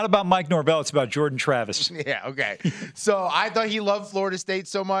 It's not about Mike Norvell. It's about Jordan Travis. Yeah, okay. So I thought he loved Florida State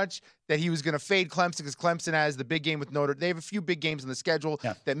so much that he was going to fade Clemson because Clemson has the big game with Notre Dame. They have a few big games in the schedule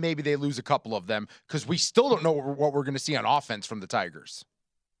that maybe they lose a couple of them because we still don't know what we're going to see on offense from the Tigers.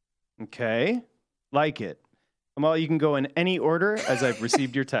 Okay. Like it. Amal, you can go in any order as I've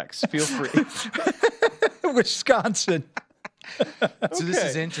received your text. Feel free. Wisconsin. So this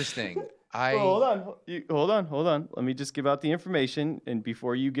is interesting. Hold on. Let me just give out the information. And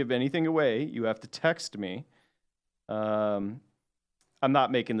before you give anything away, you have to text me. I'm not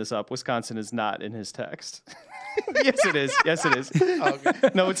making this up. Wisconsin is not in his text. Yes, it is. Okay.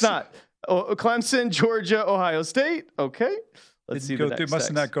 No, it's not. Clemson, Georgia, Ohio State. Okay. Let's see the next text.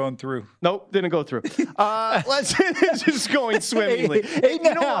 Must not gone through. Nope, didn't go through. It's just going swimmingly.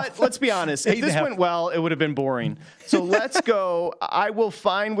 You know what? Let's be honest. If this went well, it would have been boring. So let's go. I will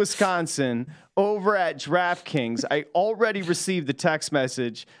find Wisconsin over at DraftKings. I already received the text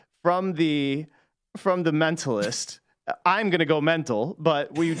message from the Mentalist. I'm going to go mental,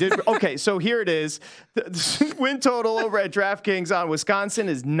 but we did. Okay, so here it is. The win total over at DraftKings on Wisconsin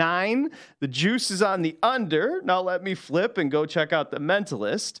is 9. The juice is on the under. Now let me flip and go check out the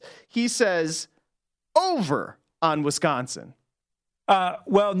Mentalist. He says over on Wisconsin.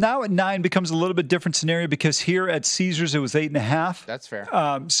 Well, now at 9 becomes a little bit different scenario because here at Caesars it was 8.5. That's fair.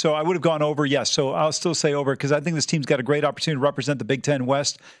 So I would have gone over, yes. So I'll still say over because I think this team's got a great opportunity to represent the Big Ten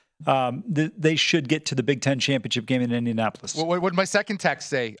West. They should get to the Big Ten championship game in Indianapolis. What would my second text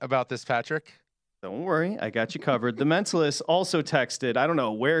say about this, Patrick? Don't worry, I got you covered. The Mentalist also texted. I don't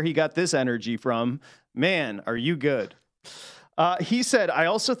know where he got this energy from. Man, are you good? He said, I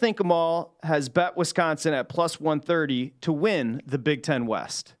also think Amal has bet Wisconsin at plus 130 to win the Big Ten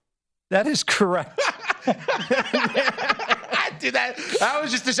West. That is correct. Dude, that was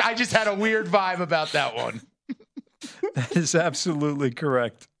just I just had a weird vibe about that one. That is absolutely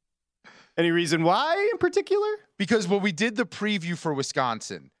correct. Any reason why in particular? Because when we did the preview for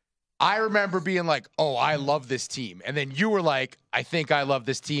Wisconsin, I remember being like, oh, I love this team. And then you were like, I think I love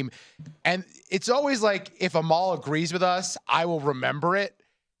this team. And it's always like, if Amal agrees with us, I will remember it.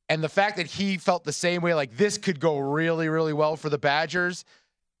 And the fact that he felt the same way, like this could go really, really well for the Badgers.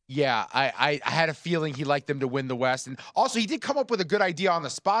 Yeah, I had a feeling he liked them to win the West. And also he did come up with a good idea on the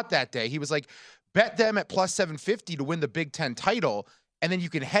spot that day. He was like, bet them at plus 750 to win the Big Ten title. And then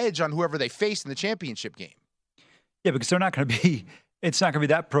you can hedge on whoever they face in the championship game. Yeah, because they're not going to be, it's not going to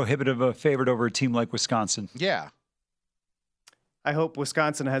be that prohibitive a favorite over a team like Wisconsin. Yeah. I hope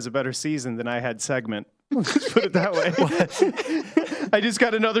Wisconsin has a better season than I had segment. Let's put it that way. I just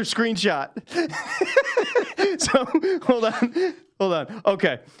got another screenshot. So hold on.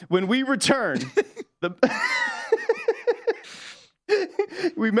 Okay, when we return,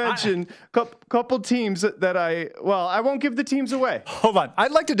 we mentioned a couple teams that I won't give the teams away. Hold on.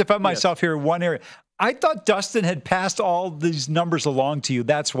 I'd like to defend myself here in one area. I thought Dustin had passed all these numbers along to you.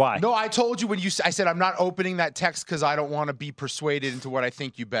 That's why. No, I told you I said I'm not opening that text because I don't want to be persuaded into what I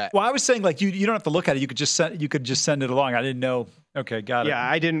think you bet. Well, I was saying like you don't have to look at it. You could just send it along. I didn't know. Okay, got it. Yeah,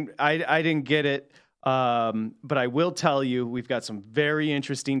 I didn't get it. But I will tell you, we've got some very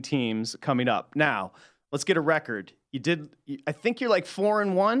interesting teams coming up. Now, let's get a record. I think you're like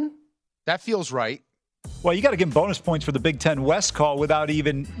 4-1. That feels right. Well, you got to give him bonus points for the Big Ten West call without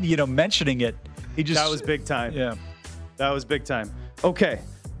even mentioning it. That was big time. Yeah. That was big time. Okay.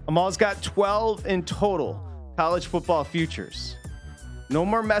 Amal's got 12 in total college football futures. No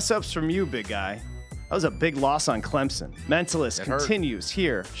more mess ups from you, big guy. That was a big loss on Clemson. Mentalist continues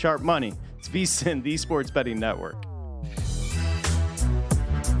here. Sharp Money. It's VSiN, the Sports Betting Network.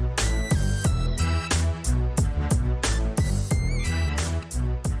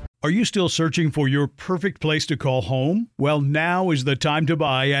 Are you still searching for your perfect place to call home? Well, now is the time to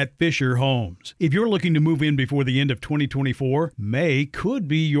buy at Fisher Homes. If you're looking to move in before the end of 2024, May could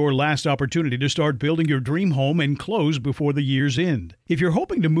be your last opportunity to start building your dream home and close before the year's end. If you're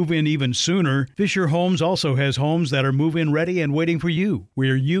hoping to move in even sooner, Fisher Homes also has homes that are move-in ready and waiting for you,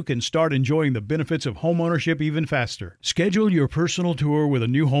 where you can start enjoying the benefits of homeownership even faster. Schedule your personal tour with a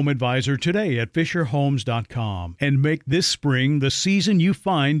new home advisor today at FisherHomes.com and make this spring the season you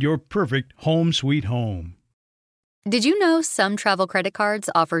find your perfect home sweet home. Did you know some travel credit cards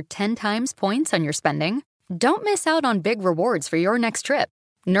offer 10 times points on your spending? Don't miss out on big rewards for your next trip.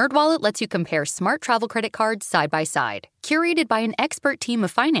 NerdWallet lets you compare smart travel credit cards side by side, curated by an expert team of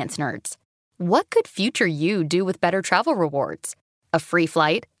finance nerds. What could future you do with better travel rewards? A free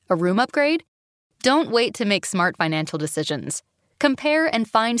flight? A room upgrade? Don't wait to make smart financial decisions. Compare and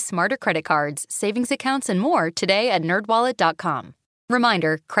find smarter credit cards, savings accounts, and more today at NerdWallet.com.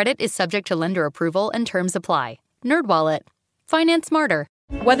 Reminder, credit is subject to lender approval and terms apply. NerdWallet. Finance smarter.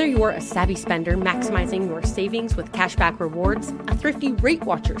 Whether you're a savvy spender maximizing your savings with cashback rewards, a thrifty rate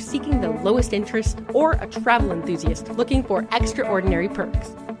watcher seeking the lowest interest, or a travel enthusiast looking for extraordinary perks,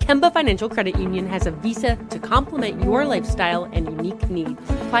 Kemba Financial Credit Union has a visa to complement your lifestyle and unique needs.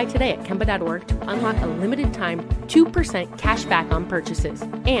 Apply today at Kemba.org to unlock a limited time 2% cash back on purchases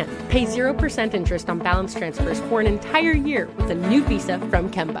and pay 0% interest on balance transfers for an entire year with a new visa from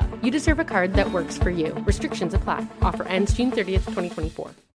Kemba. You deserve a card that works for you. Restrictions apply. Offer ends June 30th, 2024.